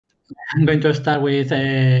I'm going to start with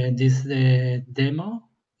this demo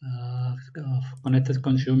of connected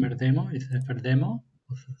consumer demo. It's the first demo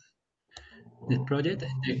of this project.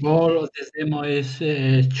 The goal of this demo is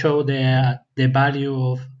show the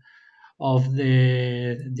value of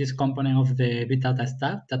this component of the big data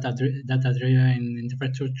stack, data-driven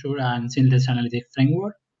infrastructure and seamless analytic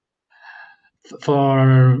framework for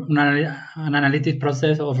an analytic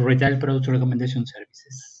process of retail product recommendation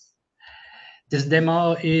services. This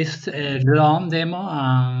demo is a long demo.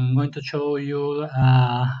 I'm going to show you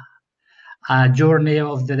a journey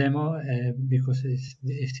of the demo because it's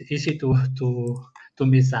easy to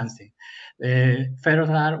miss something.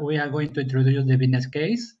 First, we are going to introduce the business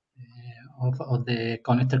case of the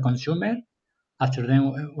connected consumer. After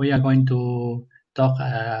then, we are going to talk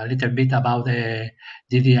a little bit about the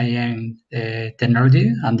DDIM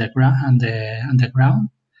technology underground.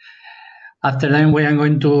 After that, we are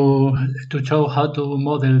going to show how to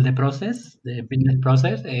model the process, the business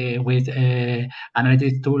process, with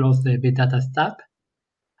analytic tool of the big data stack.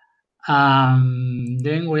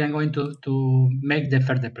 Then we are going to make the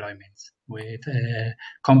first deployments with a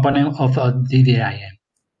component of DDIM.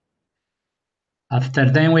 After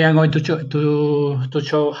then, we are going to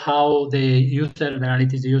show how the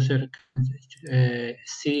analytics user can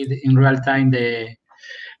see in real time the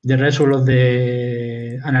result of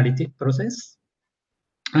the analytic process.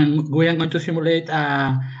 And we are going to simulate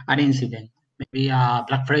an incident, maybe a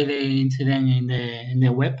Black Friday incident in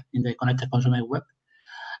the web, in the connected consumer web.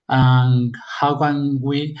 And how can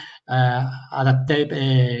we adapt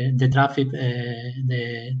the traffic,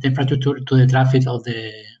 the infrastructure to the traffic of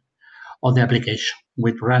the application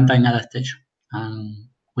with runtime adaptation. And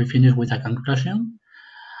we finish with a conclusion.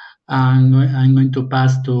 And I'm going to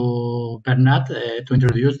pass to Bernard to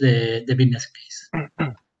introduce the business case.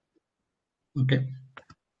 Okay.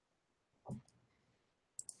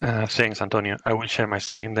 Thanks, Antonio. I will share my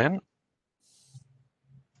screen then.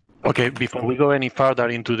 Okay, before we go any further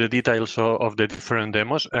into the details of the different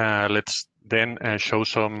demos, let's then show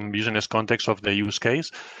some business context of the use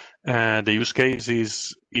case. The use case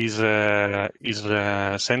is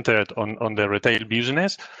centered on the retail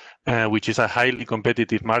business, which is a highly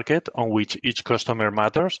competitive market on which each customer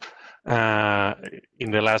matters.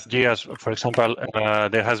 In the last years, for example,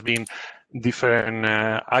 there has been different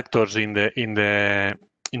actors in the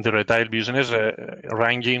retail business,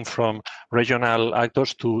 ranging from regional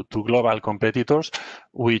actors to global competitors,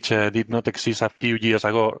 which did not exist a few years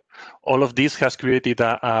ago. All of this has created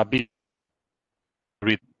a big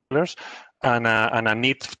retailers and a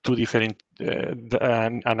need to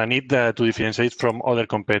differentiate from other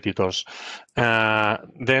competitors.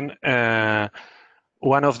 Then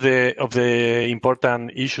one of the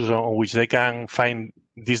important issues on which they can find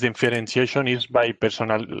this differentiation is by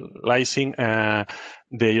personalizing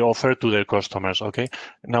the offer to their customers. Okay,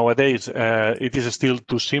 nowadays it is still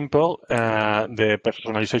too simple. The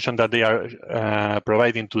personalization that they are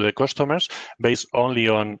providing to the customers based only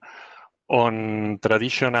on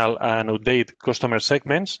traditional and outdated customer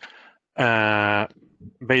segments,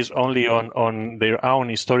 based only on their own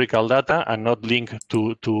historical data and not linked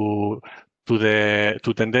to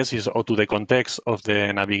tendencies or to the context of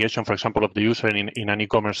the navigation, for example, of the user in an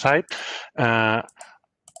e-commerce site.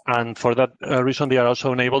 And for that reason, they are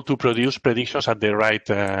also unable to produce predictions at the right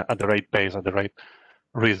pace, at the right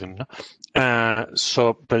rhythm.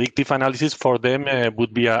 So predictive analysis for them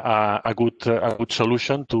would be a good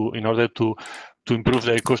solution in order to improve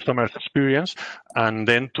their customer experience, and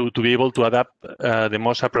then to be able to adapt the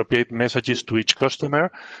most appropriate messages to each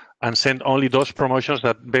customer and send only those promotions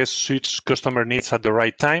that best suits customer needs at the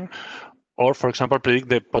right time, or, for example, predict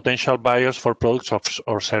the potential buyers for products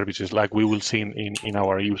or services, like we will see in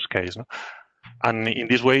our use case. And in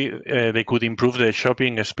this way, they could improve the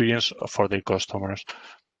shopping experience for their customers.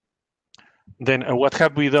 Then what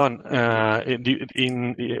have we done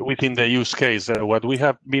within the use case? What we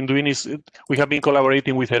have been doing is we have been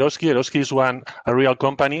collaborating with Eroski. Eroski is a real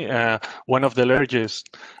company, one of the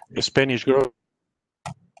largest Spanish growth,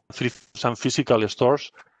 3,000 physical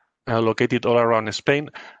stores located all around Spain.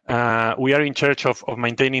 We are in charge of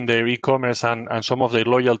maintaining their e-commerce and some of their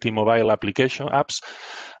loyalty mobile application apps.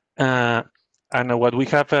 And what we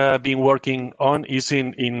have been working on is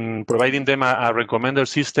in providing them a recommender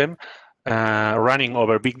system running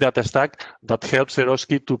over big data stack that helps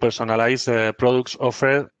Eroski to personalize products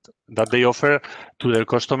that they offer to their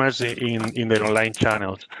customers in their online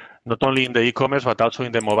channels, not only in the e-commerce but also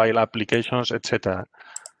in the mobile applications, etc.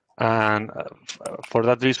 And for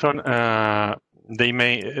that reason,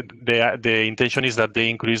 the intention is that they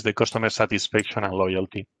increase the customer satisfaction and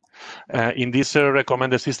loyalty. In this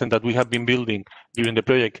recommender system that we have been building during the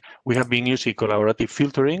project, we have been using collaborative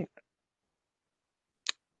filtering.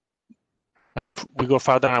 We go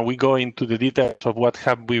further and we go into the details of what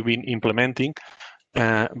have we been implementing.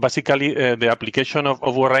 Basically, the application of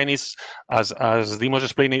Warrain is, as Dimos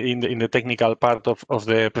explained in the technical part of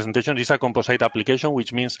the presentation, is a composite application,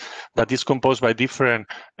 which means that it's composed by different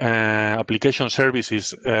application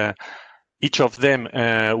services, each of them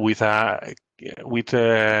with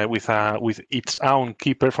its own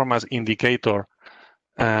key performance indicator,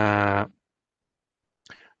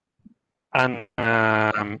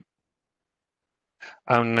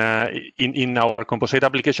 in our composite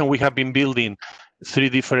application, we have been building two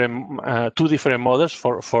different models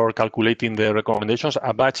for calculating the recommendations.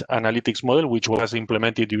 A batch analytics model, which was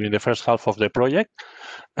implemented during the first half of the project.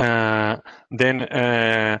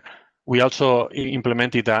 Then we also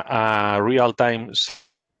implemented a real-time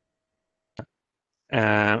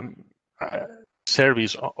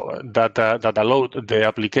service that allowed the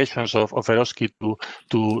applications of Eroski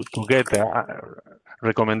to get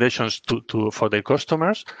recommendations for their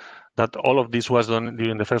customers. That all of this was done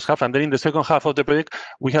during the first half, and then in the second half of the project,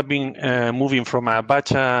 we have been moving from a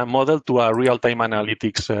batch model to a real-time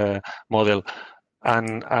analytics model,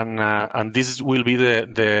 and this will be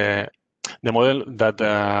the model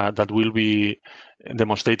that will be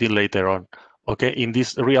demonstrated later on. Okay, in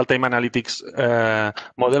this real-time analytics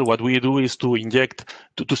model, what we do is to inject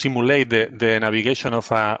to simulate the navigation of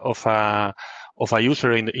a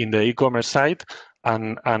user in the e-commerce site,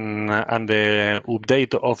 and the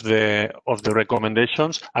update of the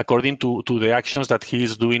recommendations according to the actions that he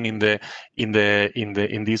is doing in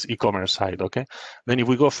this e-commerce site. Okay, then if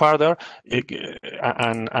we go further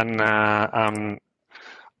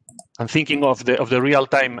and thinking of the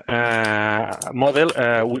real-time model,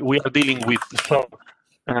 we are dealing with some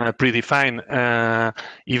predefined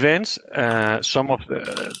events, some of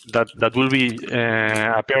that will be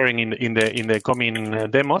appearing in the coming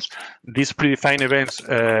demos. These predefined events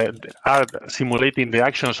are simulating the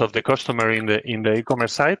actions of the customer in the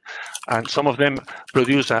e-commerce site, and some of them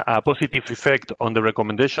produce a positive effect on the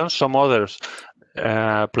recommendations. Some others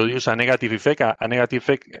produce a negative effect. A negative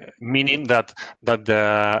effect meaning that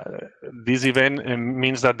this event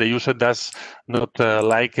means that the user does not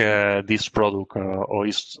like this product,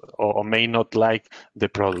 or may not like the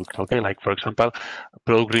product. Okay, like for example,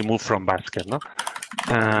 product removed from basket. No,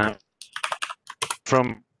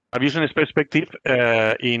 from a business perspective,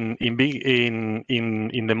 in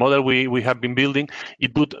the model we have been building,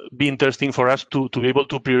 it would be interesting for us to be able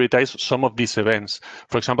to prioritize some of these events.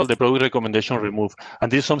 For example, the product recommendation remove,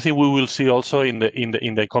 and this is something we will see also in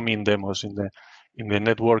the coming demos, in the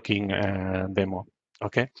networking demo.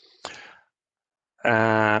 Okay.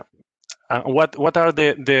 What are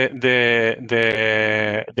the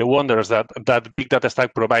wonders that Big Data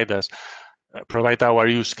Stack provide our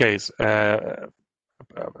use case?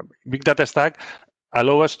 Big Data Stack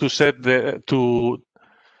allow us to set to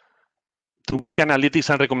analytics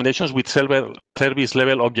and recommendations with service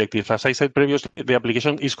level objectives. As I said previously, the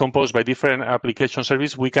application is composed by different application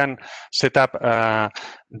services. We can set up what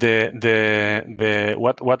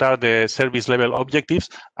are the service level objectives,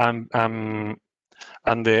 and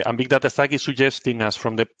Big Data Stack is suggesting us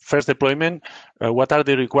from the first deployment what are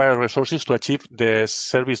the required resources to achieve the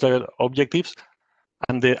service level objectives,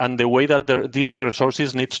 and the way that the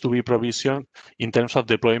resources needs to be provisioned in terms of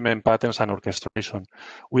deployment patterns and orchestration.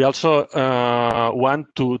 We also want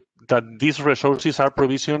that these resources are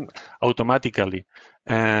provisioned automatically.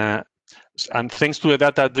 And thanks to a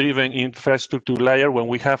data-driven infrastructure layer, when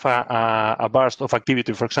we have a burst of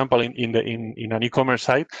activity, for example, in an e-commerce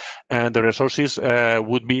site, the resources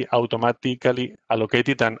would be automatically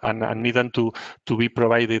allocated and needed to be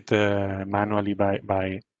provided manually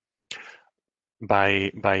by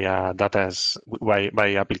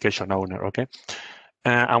application owner. Okay,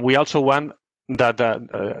 and we also want that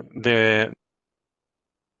the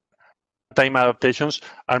time adaptations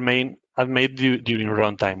are made during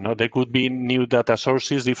runtime. No, there could be new data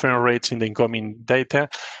sources, different rates in the incoming data.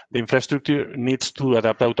 The infrastructure needs to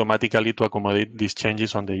adapt automatically to accommodate these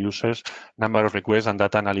changes on the users, number of requests, and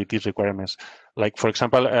data analytics requirements. Like for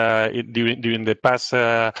example, during the past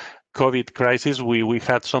COVID crisis, we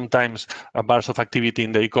had sometimes a burst of activity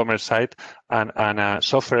in the e-commerce site, and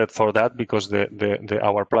suffered for that because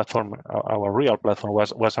our platform, our real platform,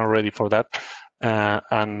 wasn't ready for that,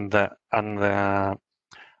 and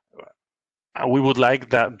we would like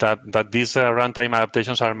that these runtime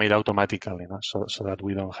adaptations are made automatically, so that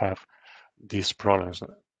we don't have these problems.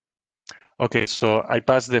 Okay, so I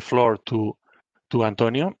pass the floor to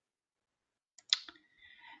Antonio.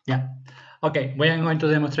 Yeah. Okay, we are going to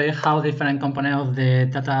demonstrate how different components of the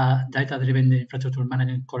data-driven infrastructure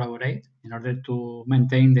management collaborate in order to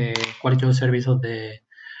maintain the quality of service of the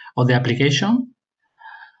application.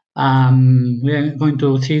 We are going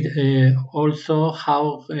to see also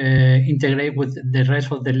how integrate with the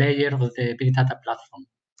rest of the layer of the big data platform,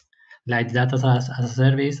 like data as a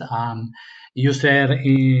service, user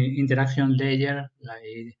interaction layer,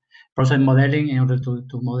 like process modeling in order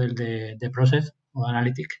to model the process or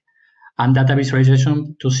analytic, and data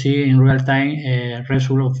visualization to see in real time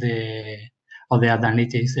result of the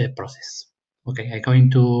analytics process. Okay, I'm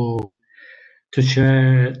going to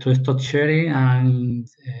stop sharing, and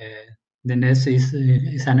the next is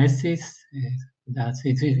an exercise that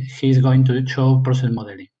he's going to show process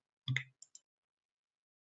modeling. Okay.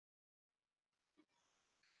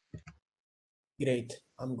 Great.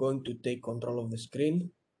 I'm going to take control of the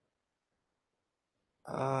screen.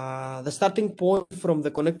 The starting point from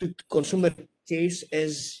the connected consumer case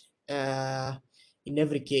is in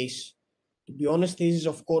every case. To be honest, this is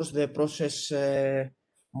of course the process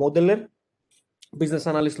modeler. Business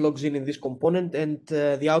analyst logs in this component, and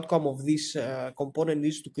the outcome of this component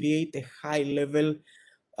is to create a high-level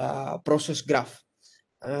process graph.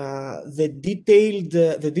 The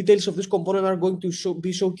details of this component are going to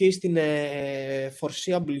be showcased in a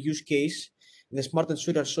foreseeable use case, the Smart and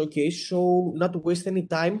Sweeter showcase. So not to waste any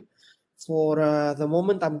time, for the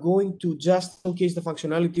moment, I'm going to just showcase the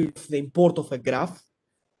functionality of the import of a graph.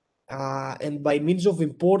 And by means of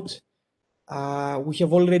import, we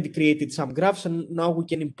have already created some graphs, and now we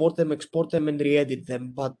can import them, export them, and re-edit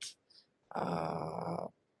them. But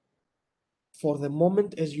for the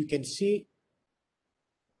moment, as you can see,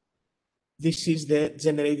 this is the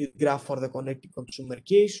generated graph for the connected consumer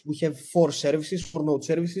case. We have 4 services, 4 node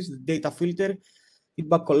services: the data filter,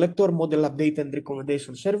 feedback collector, model update, and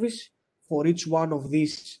recommendation service. For each one of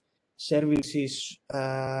these services,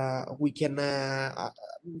 we can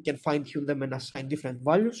fine-tune them and assign different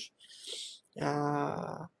values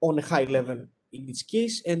on a high level in each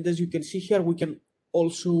case. And as you can see here, we can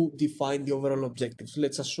also define the overall objectives.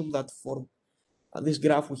 Let's assume that for this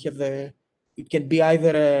graph, we have it can be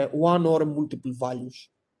either one or multiple values.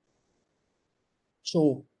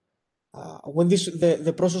 So when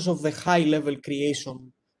the process of the high-level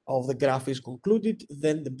creation of the graph is concluded,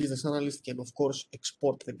 then the business analyst can, of course,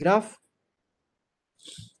 export the graph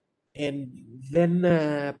and then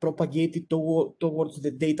propagate it towards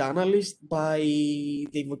the data analyst by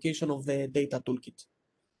the invocation of the data toolkit.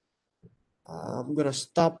 I'm going to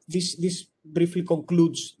stop. This briefly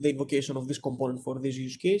concludes the invocation of this component for this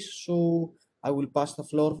use case. So I will pass the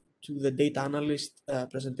floor to the data analyst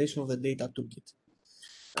presentation of the data toolkit.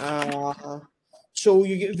 So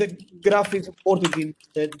the graph is imported in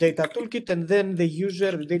the data toolkit, and then the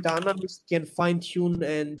user, the data analyst, can fine-tune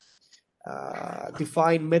and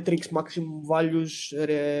define metrics, maximum values,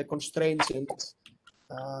 constraints, and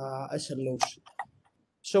SLOs.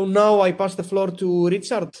 So now I pass the floor to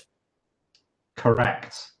Richard.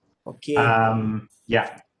 Correct. Okay.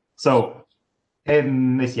 Yeah. So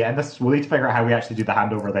in this, we'll need to figure out how we actually do the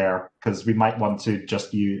handover there, because we might want to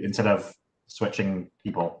just use, instead of switching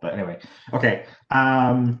people. But anyway, okay.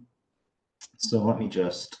 So let me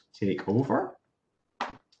just take over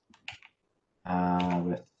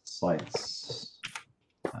with slides.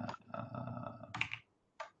 I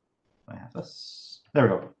have this. There we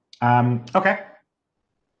go. Okay.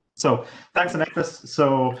 So thanks, Alexis.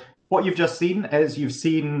 So what you've just seen is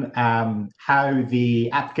how the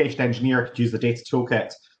application engineer could use the data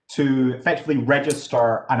toolkit to effectively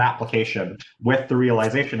register an application with the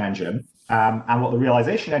realization engine. And what the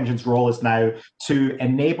realization engine's role is now to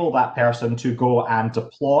enable that person to go and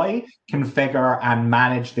deploy, configure, and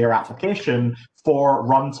manage their application for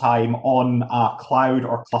runtime on a cloud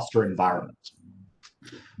or cluster environment.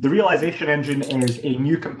 The realization engine is a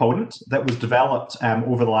new component that was developed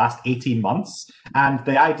over the last 18 months. And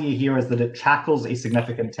the idea here is that it tackles a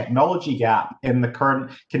significant technology gap in the current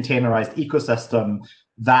containerized ecosystem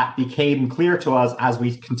that became clear to us as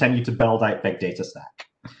we continue to build out big data stack.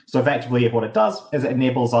 So effectively, what it does is it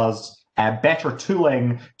enables us better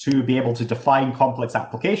tooling to be able to define complex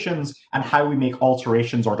applications and how we make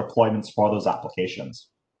alterations or deployments for those applications.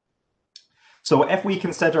 So if we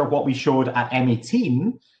consider what we showed at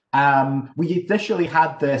M18, we initially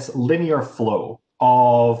had this linear flow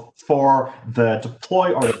for the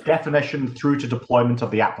deploy or the definition through to deployment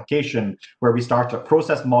of the application, where we started at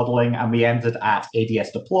process modeling and we ended at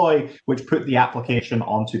ADS deploy, which put the application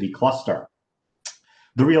onto the cluster.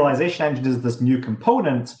 The realization engine is this new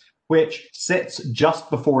component which sits just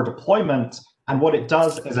before deployment And what it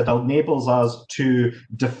does is it enables us to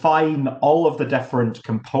define all of the different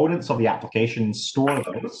components of the application, store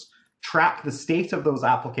those, track the state of those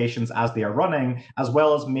applications as they are running, as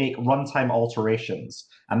well as make runtime alterations.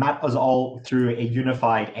 And that is all through a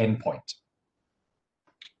unified endpoint.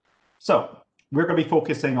 So we're going to be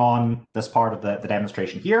focusing on this part of the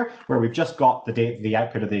demonstration here, where we've just got the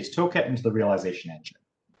output of the data toolkit into the realization engine.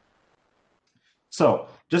 So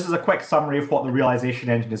just as a quick summary of what the realization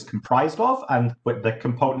engine is comprised of and what the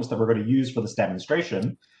components that we're going to use for this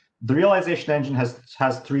demonstration, the realization engine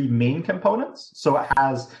has three main components. So it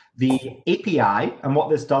has the API, and what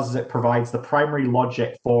this does is it provides the primary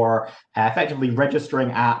logic for effectively registering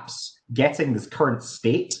apps, getting this current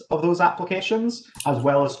state of those applications, as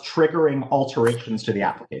well as triggering alterations to the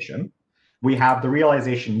application. We have the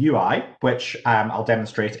realization UI, which I'll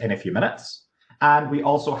demonstrate in a few minutes. And we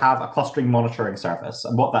also have a clustering monitoring service.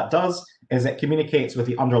 And what that does is it communicates with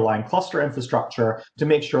the underlying cluster infrastructure to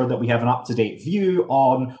make sure that we have an up-to-date view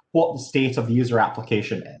on what the state of the user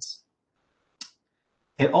application is.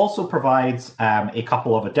 It also provides a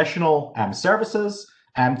couple of additional services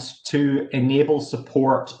to enable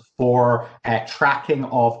support for tracking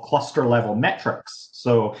of cluster level metrics.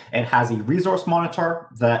 So it has a resource monitor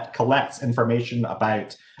that collects information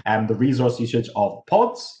about the resource usage of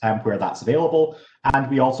pods where that's available. And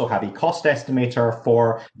we also have a cost estimator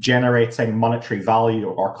for generating monetary value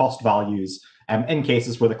or cost values in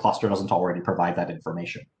cases where the cluster doesn't already provide that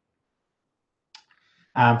information.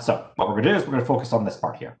 So what we're going to do is we're going to focus on this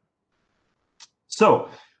part here. So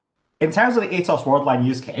in terms of the Atos Worldline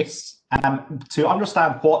use case, to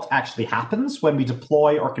understand what actually happens when we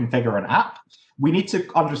deploy or configure an app, we need to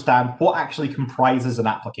understand what actually comprises an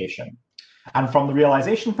application. And from the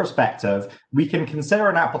realization perspective, we can consider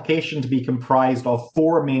an application to be comprised of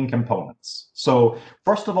four main components. So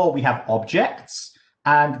first of all, we have objects.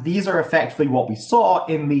 And these are effectively what we saw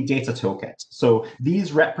in the data toolkit. So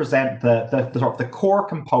these represent the core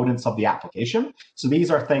components of the application. So these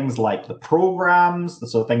are things like the programs,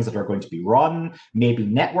 so things that are going to be run, maybe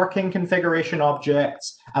networking configuration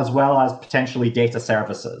objects, as well as potentially data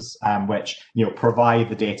services, which provide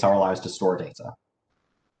the data or allow us to store data.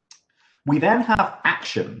 We then have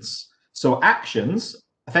actions. So actions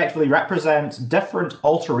effectively represent different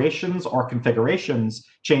alterations or configurations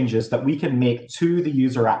changes that we can make to the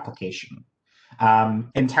user application.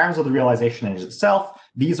 In terms of the realization engine itself,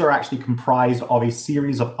 these are actually comprised of a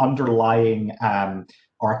series of underlying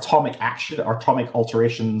or atomic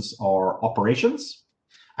alterations or operations.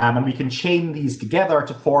 And we can chain these together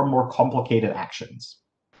to form more complicated actions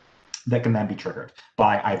that can then be triggered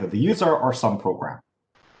by either the user or some program.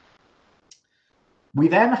 We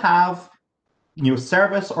then have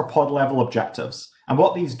service or pod level objectives. And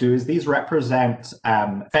what these do is these represent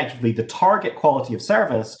effectively the target quality of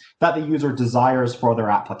service that the user desires for their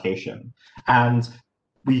application. And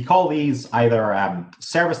we call these either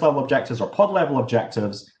service level objectives or pod level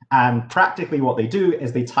objectives. And practically what they do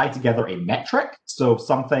is they tie together a metric. So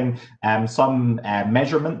something, some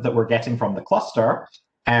measurement that we're getting from the cluster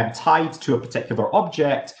tied to a particular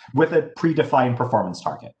object with a predefined performance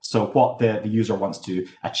target. So what the user wants to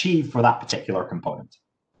achieve for that particular component.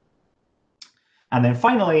 And then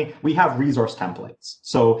finally, we have resource templates.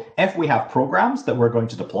 So if we have programs that we're going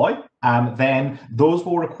to deploy, then those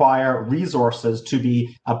will require resources to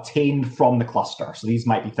be obtained from the cluster. So these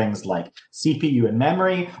might be things like CPU and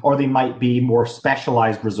memory, or they might be more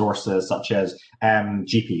specialized resources such as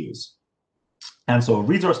GPUs. And so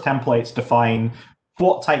resource templates define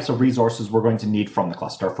what types of resources we're going to need from the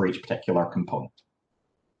cluster for each particular component.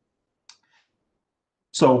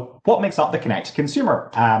 So what makes up the Connected Consumer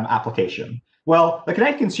application? Well, the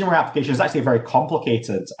Connected Consumer application is actually a very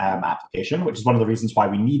complicated application, which is one of the reasons why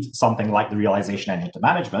we need something like the realization engine to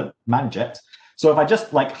manage it. So if I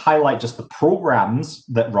just highlight just the programs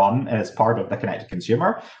that run as part of the Connected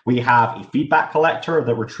Consumer, we have a feedback collector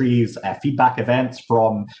that retrieves feedback events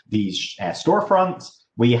from these storefronts.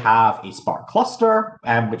 We have a Spark cluster,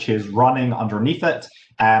 which is running underneath it,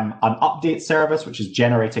 an update service, which is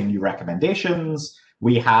generating new recommendations.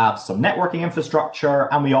 We have some networking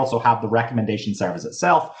infrastructure, and we also have the recommendation service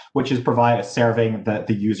itself, which is serving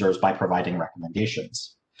the users by providing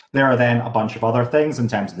recommendations. There are then a bunch of other things in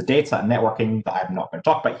terms of the data and networking that I'm not going to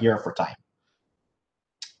talk about here for time.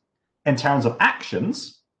 In terms of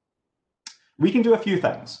actions, we can do a few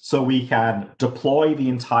things. So we can deploy the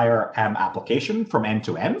entire application from end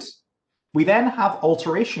to end. We then have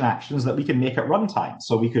alteration actions that we can make at runtime.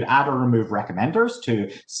 So we could add or remove recommenders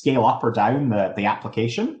to scale up or down the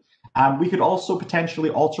application. We could also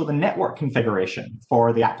potentially alter the network configuration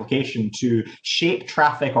for the application to shape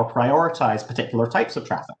traffic or prioritize particular types of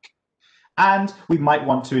traffic. And we might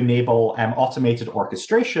want to enable automated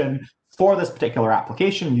orchestration for this particular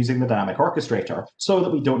application using the dynamic orchestrator so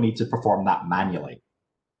that we don't need to perform that manually.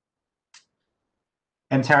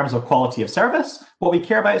 In terms of quality of service, what we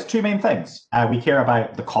care about is two main things. We care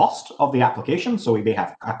about the cost of the application, so we may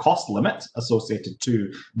have a cost limit associated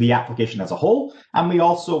to the application as a whole, and we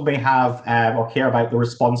also may have or care about the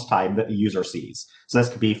response time that the user sees. So this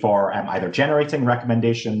could be for either generating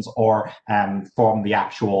recommendations or from the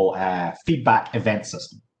actual feedback event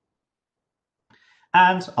system.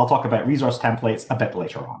 And I'll talk about resource templates a bit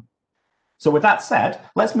later on. So with that said,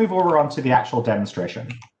 let's move over onto the actual demonstration.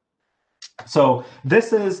 So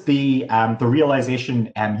this is the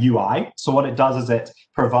realization UI. So what it does is it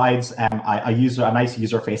provides a nice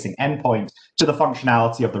user-facing endpoint to the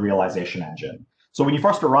functionality of the realization engine. So when you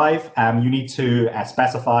first arrive, you need to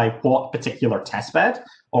specify what particular testbed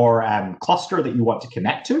or cluster that you want to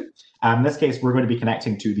connect to. In this case, we're going to be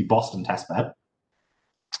connecting to the Boston testbed.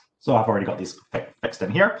 So I've already got these fixed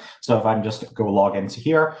in here. So if I'm just go log into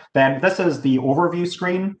here, then this is the overview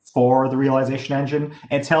screen for the realization engine.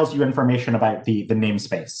 It tells you information about the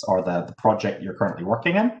namespace or the project you're currently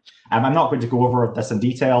working in. I'm not going to go over this in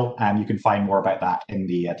detail, and you can find more about that in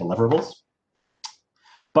the deliverables.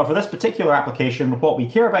 But for this particular application, what we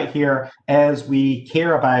care about here is we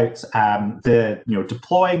care about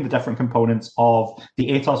deploying the different components of the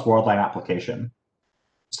Atos Worldline application.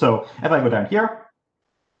 So if I go down here,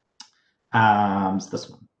 it's this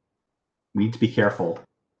one. We need to be careful.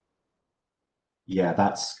 Yeah,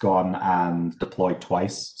 that's gone and deployed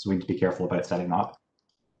twice, so we need to be careful about setting that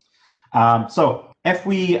up. So if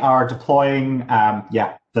we are deploying,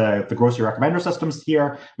 the grocery recommender systems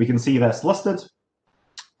here, we can see this listed.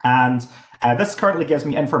 And this currently gives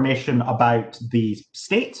me information about the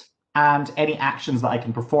state and any actions that I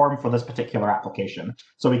can perform for this particular application.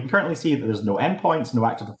 So we can currently see that there's no endpoints, no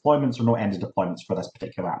active deployments, or no ended deployments for this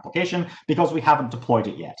particular application because we haven't deployed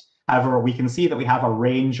it yet. However, we can see that we have a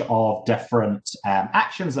range of different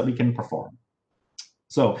actions that we can perform.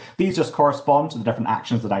 So these just correspond to the different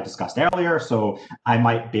actions that I discussed earlier. So I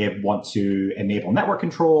might want to enable network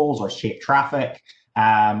controls or shape traffic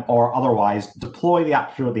or otherwise deploy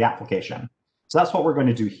the application. So that's what we're going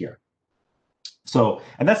to do here. So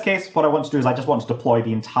in this case, what I want to do is I just want to deploy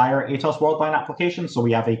the entire Atos Worldline application. So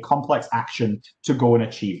we have a complex action to go and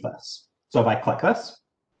achieve this. So if I click this,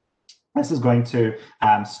 this is going to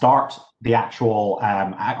start the actual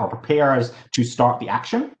or prepare us to start the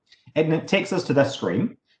action. And it takes us to this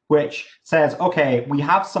screen, which says, okay, we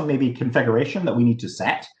have some maybe configuration that we need to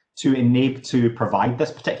set to enable to provide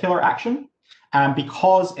this particular action.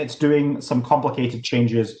 Because it's doing some complicated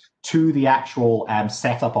changes to the actual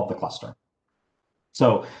setup of the cluster.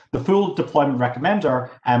 So the full deployment recommender,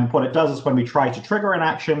 what it does is when we try to trigger an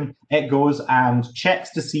action, it goes and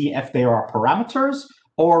checks to see if there are parameters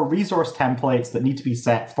or resource templates that need to be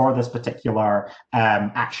set for this particular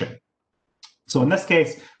action. So in this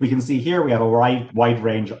case, we can see here we have a wide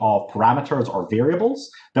range of parameters or variables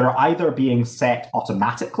that are either being set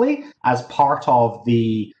automatically as part of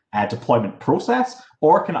the deployment process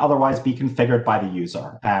or can otherwise be configured by the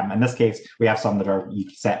user. In this case, we have some that are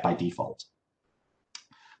set by default.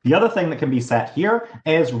 The other thing that can be set here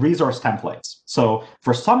is resource templates. So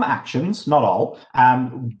for some actions, not all,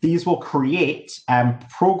 these will create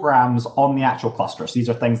programs on the actual cluster. So these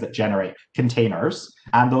are things that generate containers,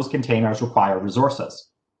 and those containers require resources.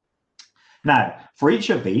 Now, for each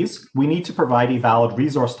of these, we need to provide a valid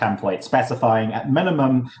resource template specifying at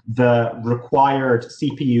minimum the required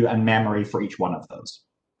CPU and memory for each one of those.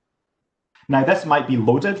 Now, this might be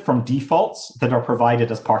loaded from defaults that are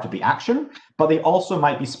provided as part of the action, but they also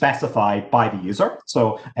might be specified by the user.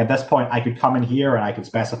 So at this point, I could come in here and I could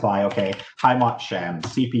specify, okay, how much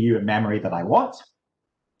CPU and memory that I want.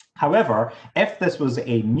 However, if this was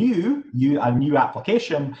a new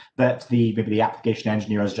application that maybe the application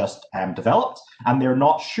engineer has just developed, and they're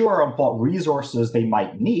not sure on what resources they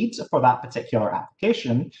might need for that particular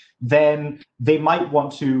application, then they might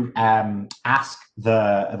want to ask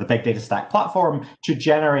the Big Data Stack platform to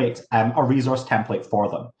generate a resource template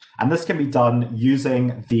for them. And this can be done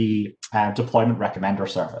using the deployment recommender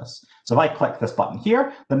service. So if I click this button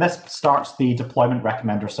here, then this starts the deployment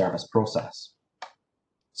recommender service process.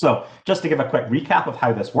 So just to give a quick recap of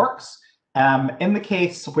how this works, in the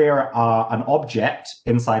case where an object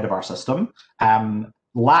inside of our system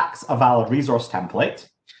lacks a valid resource template,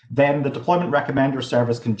 then the deployment recommender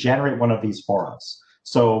service can generate one of these for us.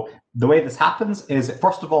 So the way this happens is it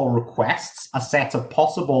first of all requests a set of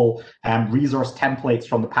possible resource templates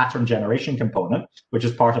from the pattern generation component, which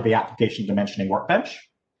is part of the application dimensioning workbench.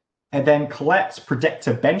 It then collects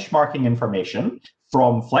predictive benchmarking information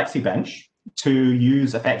from FlexiBench to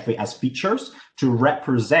use effectively as features to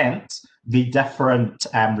represent the different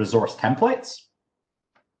resource templates.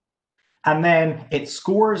 And then it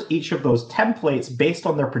scores each of those templates based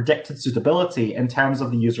on their predicted suitability in terms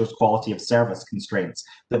of the user's quality of service constraints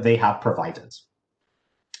that they have provided.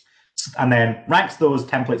 And then ranks those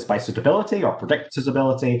templates by suitability or predicted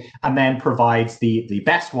suitability, and then provides the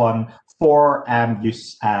best one for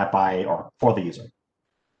use for the user.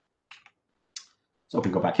 So if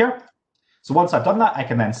we go back here, so once I've done that, I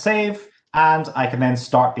can then save, and I can then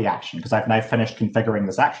start the action because I've now finished configuring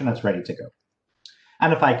this action. It's ready to go.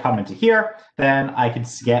 And if I come into here, then I can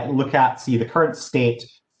see the current state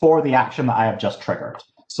for the action that I have just triggered.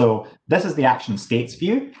 So this is the action states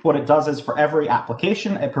view. What it does is for every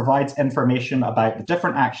application, it provides information about the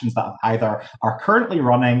different actions that either are currently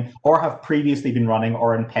running or have previously been running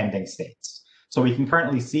or in pending states. So we can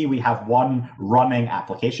currently see we have one running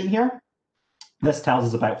application here. This tells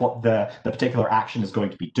us about what the particular action is going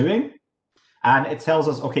to be doing. And it tells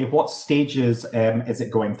us, okay, what stages is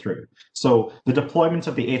it going through? So the deployment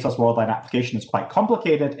of the Atos Worldline application is quite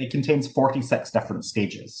complicated. It contains 46 different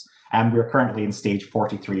stages, and we're currently in stage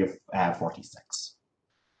 43 of 46.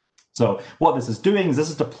 So what this is doing is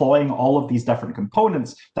this is deploying all of these different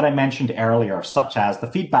components that I mentioned earlier, such as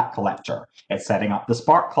the feedback collector. It's setting up the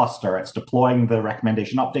Spark cluster. It's deploying the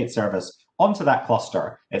recommendation update service onto that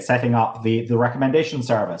cluster. It's setting up the recommendation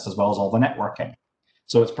service as well as all the networking.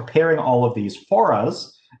 So it's preparing all of these for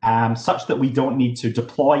us such that we don't need to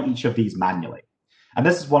deploy each of these manually. And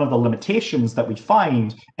this is one of the limitations that we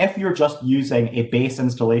find if you're just using a base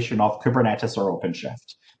installation of Kubernetes or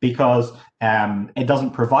OpenShift, because it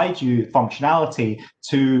doesn't provide you functionality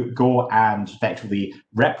to go and effectively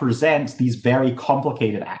represent these very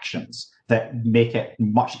complicated actions that make it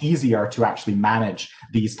much easier to actually manage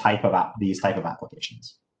these type of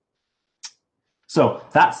applications. So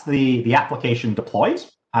that's the application deployed.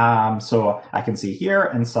 So I can see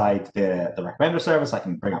here inside the recommender service, I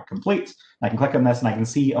can bring up complete. I can click on this and I can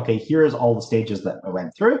see, okay, here's all the stages that I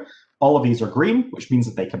went through. All of these are green, which means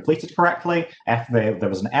that they completed correctly. If there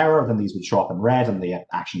was an error, then these would show up in red and the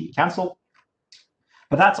action would be canceled.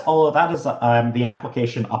 But that's all of that is the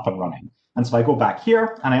application up and running. And so if I go back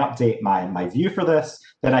here and I update my view for this,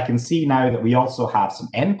 then I can see now that we also have some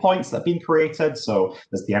endpoints that have been created. So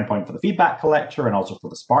there's the endpoint for the feedback collector and also for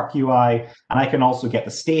the Spark UI. And I can also get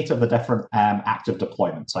the state of the different active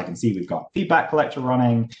deployments. So I can see we've got feedback collector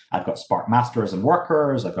running. I've got Spark masters and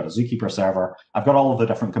workers. I've got a Zookeeper server. I've got all of the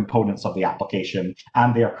different components of the application,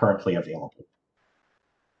 and they are currently available.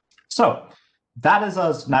 So that is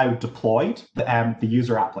us now deployed the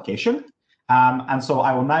user application. And so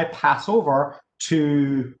I will now pass over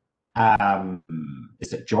to,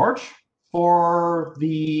 is it George for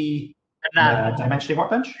the dimensioning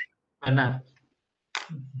workbench? Bernard.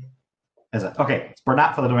 Is it? Okay, it's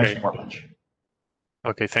Bernard for the dimensioning workbench.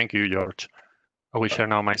 Okay, thank you, George. I will share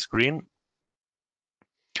now my screen.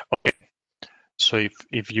 Okay, so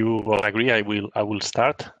if you all agree, I will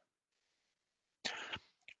start.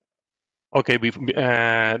 Okay,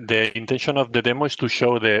 the intention of the demo is to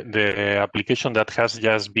show the application that has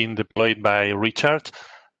just been deployed by Richard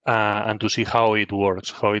and to see how it works,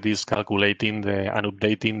 how it is calculating and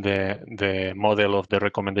updating the model of the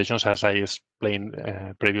recommendations, as I explained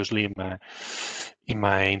previously in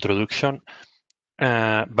my introduction.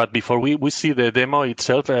 But before we see the demo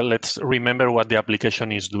itself, let's remember what the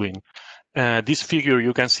application is doing. This figure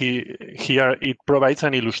you can see here, it provides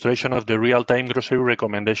an illustration of the real-time grocery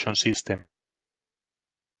recommendation system.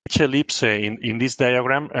 Each ellipse in this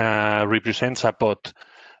diagram represents a pod.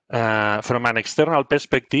 From an external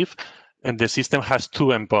perspective, the system has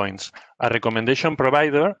two endpoints: a recommendation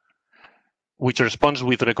provider, which responds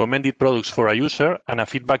with recommended products for a user, and a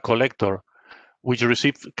feedback collector, which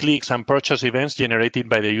receives clicks and purchase events generated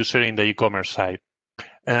by the user in the e-commerce site.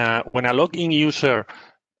 When a login user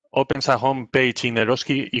opens a home page in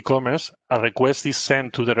Eroski e-commerce, a request is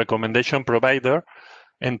sent to the recommendation provider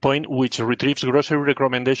endpoint, which retrieves grocery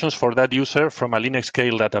recommendations for that user from a Linux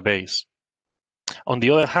scale database. On the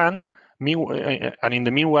other hand, and in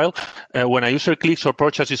the meanwhile, when a user clicks or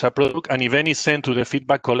purchases a product, an event is sent to the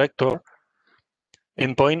feedback collector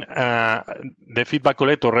endpoint. The feedback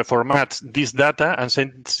collector reformats this data and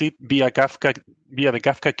sends it via the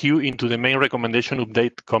Kafka queue into the main recommendation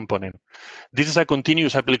update component. This is a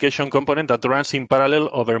continuous application component that runs in parallel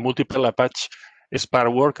over multiple Apache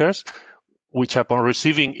Spark workers, which upon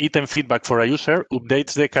receiving item feedback for a user,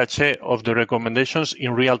 updates the cache of the recommendations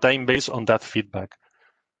in real time based on that feedback.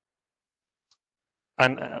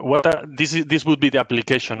 And this would be the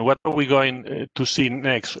application. What are we going to see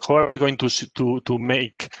next? How are we going to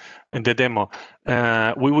make the demo?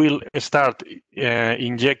 We will start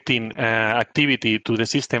injecting activity to the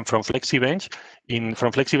system from FlexiBench.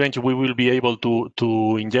 From FlexiBench, we will be able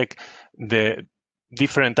to inject the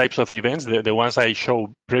different types of events, the ones I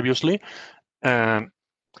showed previously.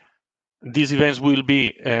 These events will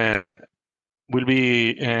be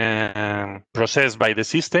processed by the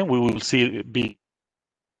system. We will see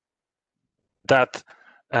that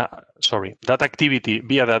activity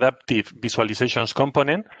via the adaptive visualizations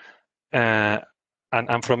component.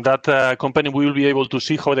 And from that component, we will be able to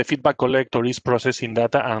see how the feedback collector is processing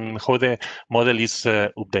data and how the model is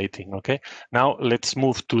updating. Okay. Now let's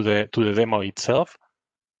move to the demo itself.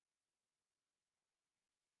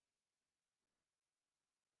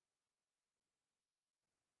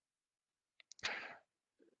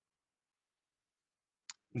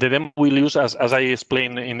 The demo will use, as I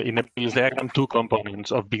explained in the previous diagram, two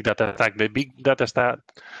components of Big Data Stack. The Big Data Stack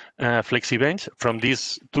FlexiBench. From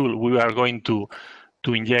this tool, we are going to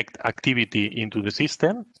inject activity into the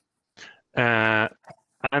system.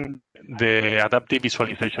 And the adaptive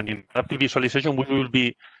visualization. In adaptive visualization, we will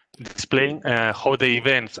be displaying how the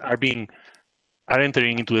events are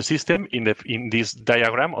entering into the system. In this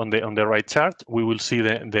diagram on the right chart, we will see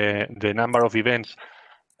the number of events,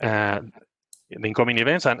 the incoming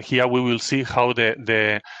events, and here we will see how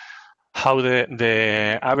the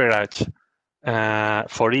average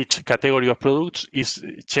for each category of products is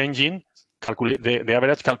changing. The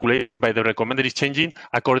average calculated by the recommender is changing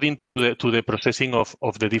according to the processing of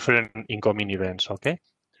the different incoming events. Okay.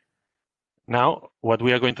 Now, what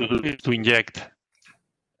we are going to do is to inject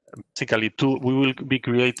basically we will be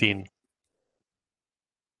creating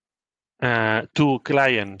two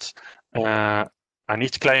clients, and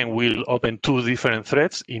each client will open two different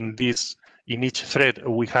threads. In each thread,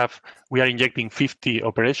 we are injecting 50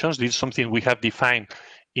 operations. This is something we have defined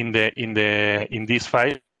in this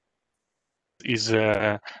file.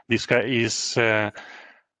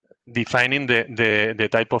 Defining the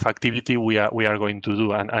type of activity we are going to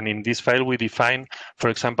do, and in this file we define, for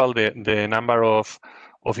example, the number of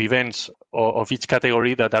events of each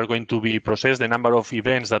category that are going to be processed, the number of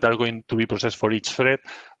events that are going to be processed for each thread,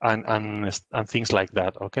 and things like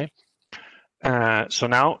that. Okay. So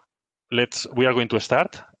now we are going to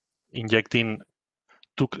start injecting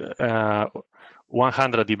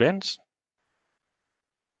 100 events.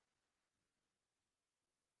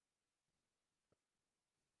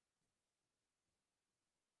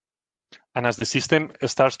 And as the system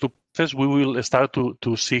starts to process, we will start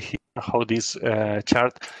to see how this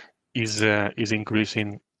chart is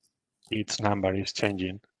increasing. Its number is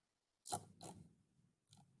changing.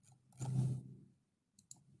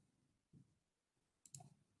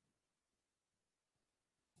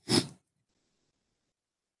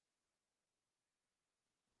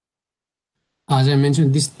 As I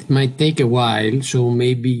mentioned, this might take a while, so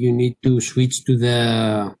maybe you need to switch to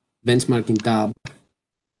the benchmarking tab.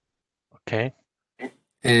 Okay.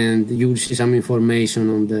 And you'll see some information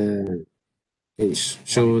on the case.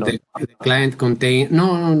 So the client contain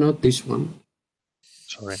no, not this one.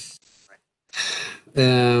 Sorry.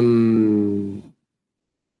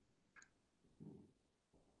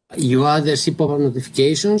 You either see pop-up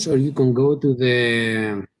notifications, or you can go to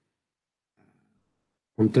the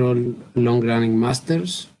control long-running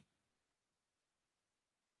masters.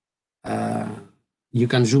 You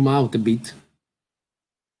can zoom out a bit.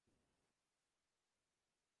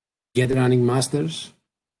 Get running masters.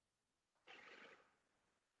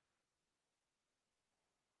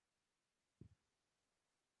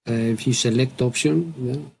 If you select option,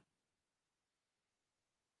 yeah.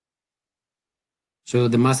 So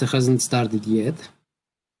the master hasn't started yet.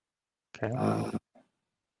 Okay.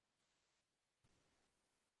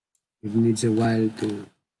 It needs a while to.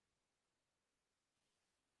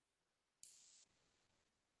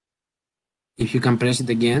 If you can press it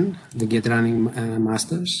again, the get running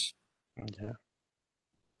masters. Yeah.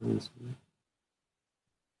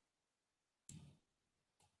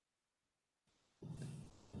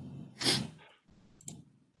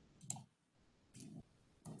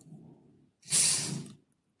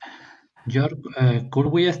 George, could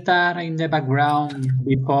we start in the background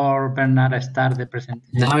before Bernard starts the presentation?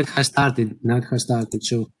 Now it has started.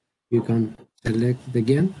 So you can select it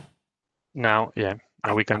again. Now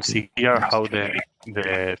we can see here how the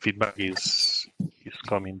feedback is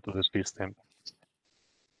coming to the system.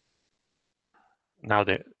 Now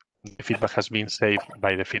the feedback has been saved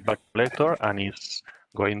by the feedback collector and is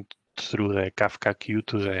going through the Kafka queue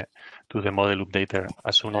to the model updater.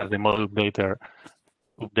 As soon as the model updater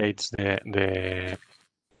updates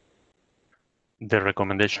the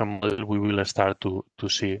recommendation model, we will start to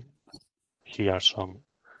see here some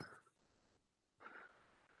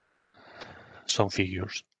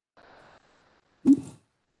figures.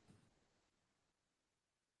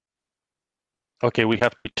 Okay, we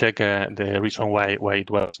have to check the reason why it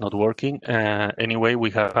was not working. Anyway, we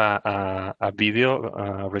have a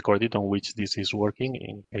video recorded on which this is working.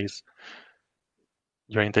 In case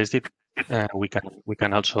you're interested, we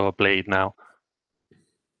can also play it now.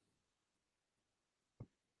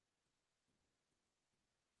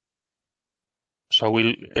 So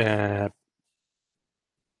we'll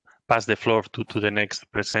pass the floor to the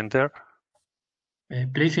next presenter.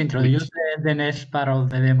 Please introduce the next part of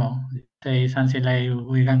the demo. Say something like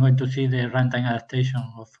we are going to see the runtime adaptation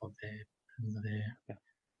of the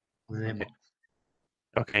demo.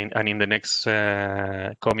 Okay, and in the next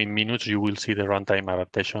coming minutes, you will see the runtime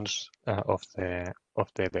adaptations of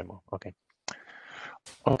the demo. Okay.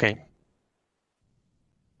 Okay.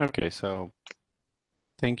 Okay, so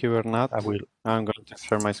thank you, Bernat. I'm going to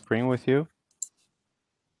share my screen with you.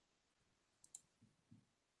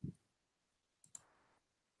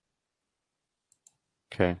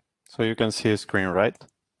 Okay, so you can see a screen, right?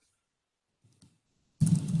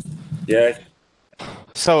 Yes.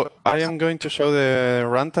 So I am going to show the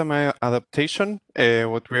runtime adaptation.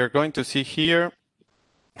 What we are going to see here,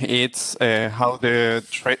 it's how the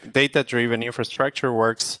data-driven infrastructure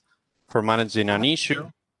works for managing an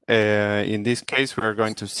issue. In this case, we are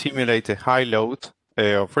going to simulate a high load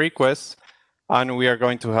of requests, and we are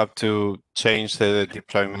going to have to change the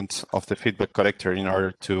deployment of the feedback collector in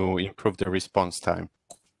order to improve the response time.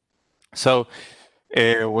 So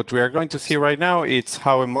what we are going to see right now is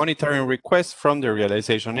how a monitoring request from the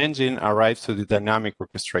realization engine arrives to the dynamic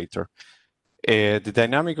orchestrator. The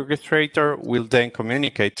dynamic orchestrator will then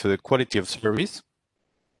communicate to the quality of service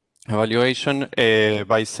evaluation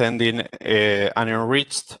by sending an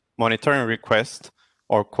enriched monitoring request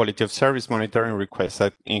or quality of service monitoring request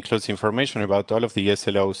that includes information about all of the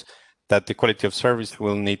SLOs that the quality of service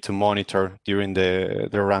will need to monitor during the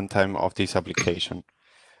runtime of this application.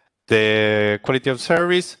 The quality of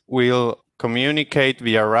service will communicate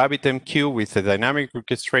via RabbitMQ with the dynamic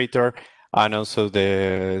orchestrator and also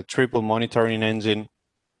the triple monitoring engine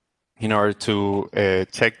in order to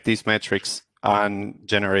check these metrics and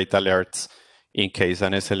generate alerts in case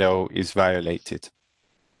an SLO is violated.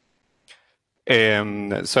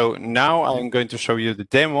 So now I'm going to show you the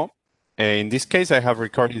demo. In this case, I have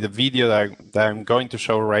recorded the video that I'm going to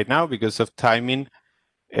show right now because of timing.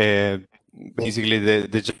 Basically,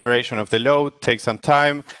 the generation of the load takes some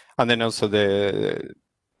time, and then also the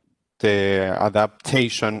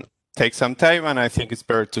adaptation takes some time, and I think it's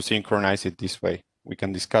better to synchronize it this way. We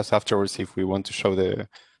can discuss afterwards if we want to show the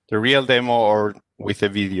real demo or with the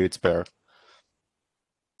video, it's better.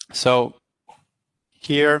 So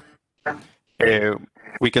here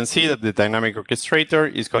we can see that the dynamic orchestrator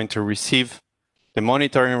is going to receive the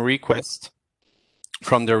monitoring request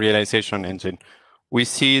from the realization engine. We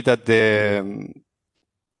see that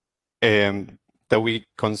we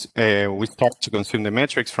start to consume the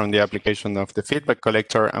metrics from the application of the feedback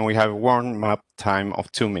collector, and we have a warm-up time of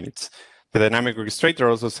 2 minutes. The dynamic orchestrator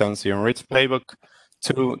also sends the enriched playbook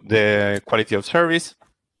to the quality of service,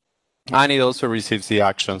 and it also receives the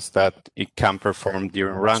actions that it can perform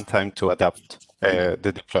during runtime to adapt the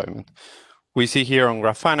deployment. We see here on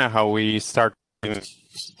Grafana how we start the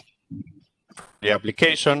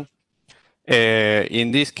application.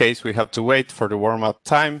 In this case, we have to wait for the warm-up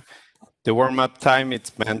time. The warm-up time,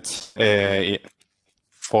 it's meant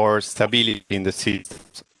for stability in the system.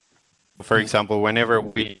 For example, whenever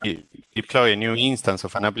we deploy a new instance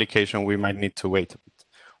of an application, we might need to wait a bit.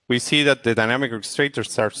 We see that the dynamic orchestrator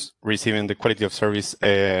starts receiving the quality of service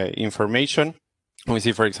information. We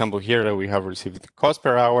see, for example, here that we have received the cost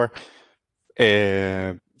per hour.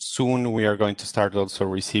 Soon we are going to start also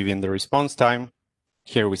receiving the response time.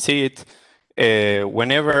 Here we see it.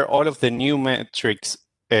 Whenever all of the new metrics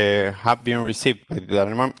have been received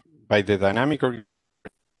by the dynamic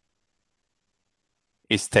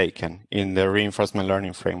is taken in the reinforcement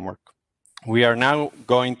learning framework. We are now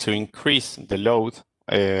going to increase the load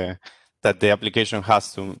that the application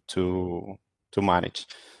has to manage.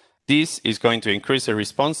 This is going to increase the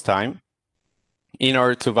response time in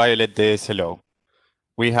order to violate the SLO.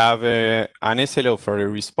 We have an SLO for a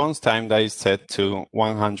response time that is set to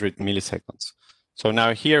 100 milliseconds. So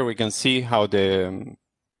now here we can see how the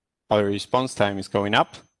response time is going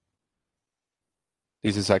up.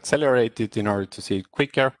 This is accelerated in order to see it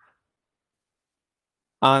quicker.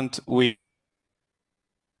 And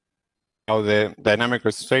how the dynamic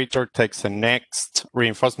orchestrator takes the next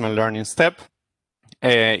reinforcement learning step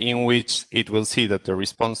in which it will see that the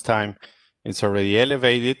response time is already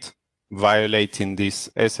elevated, violating this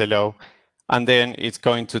SLO, and then it's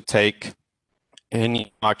going to take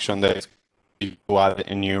any action that is to add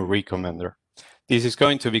a new recommender. This is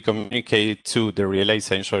going to be communicated to the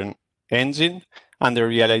realization engine, and the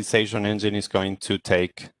realization engine is going to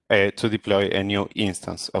deploy a new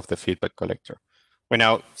instance of the feedback collector. We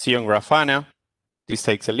now see on Grafana, this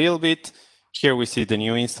takes a little bit. Here we see the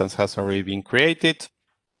new instance has already been created.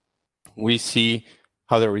 We see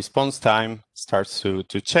how the response time starts to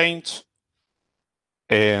change.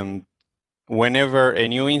 And whenever a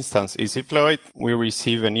new instance is deployed, we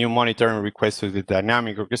receive a new monitoring request to the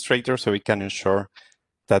dynamic orchestrator so we can ensure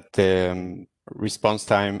that the response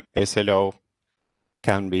time SLO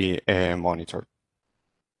can be monitored.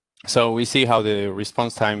 So we see how the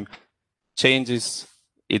response time changes.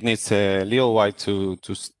 It needs a little while to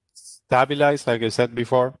stabilize, like I said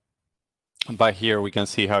before. But here we can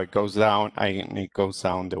see how it goes down, and it goes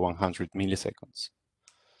down to 100 milliseconds.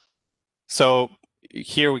 So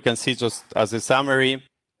here we can see, just as a summary,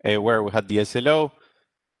 where we had the SLO.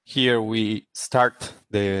 Here we start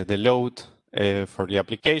the load for the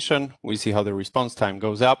application. We see how the response time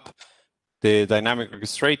goes up. The dynamic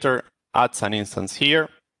orchestrator adds an instance here.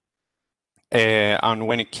 And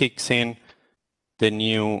when it kicks in, the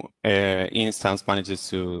new instance manages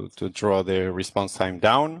to draw the response time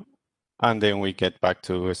down. And then we get back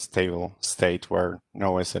to a stable state where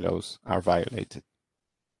no SLOs are violated.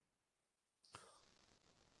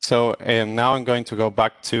 So now I'm going to go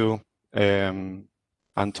back to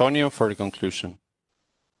Antonio for the conclusion.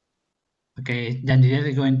 Okay, Jan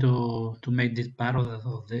is going to make this part of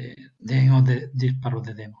this part of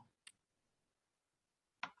the demo.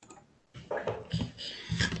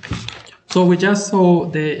 So we just saw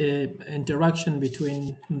the interaction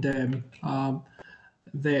between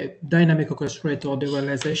the dynamic orchestrator, the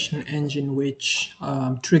realization engine, which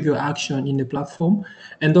trigger action in the platform,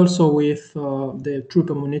 and also with the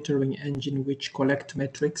trooper monitoring engine, which collect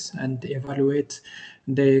metrics and evaluate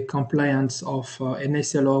the compliance of an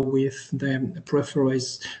SLO with the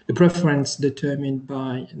preference determined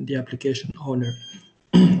by the application owner.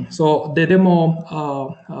 So the demo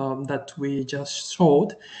that we just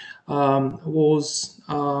showed was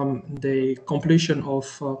the completion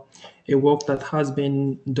of a work that has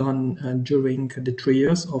been done during the 3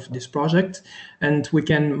 years of this project, and we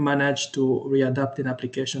can manage to readapt an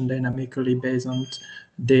application dynamically based on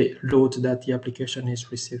the load that the application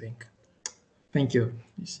is receiving. Thank you.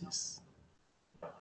 This is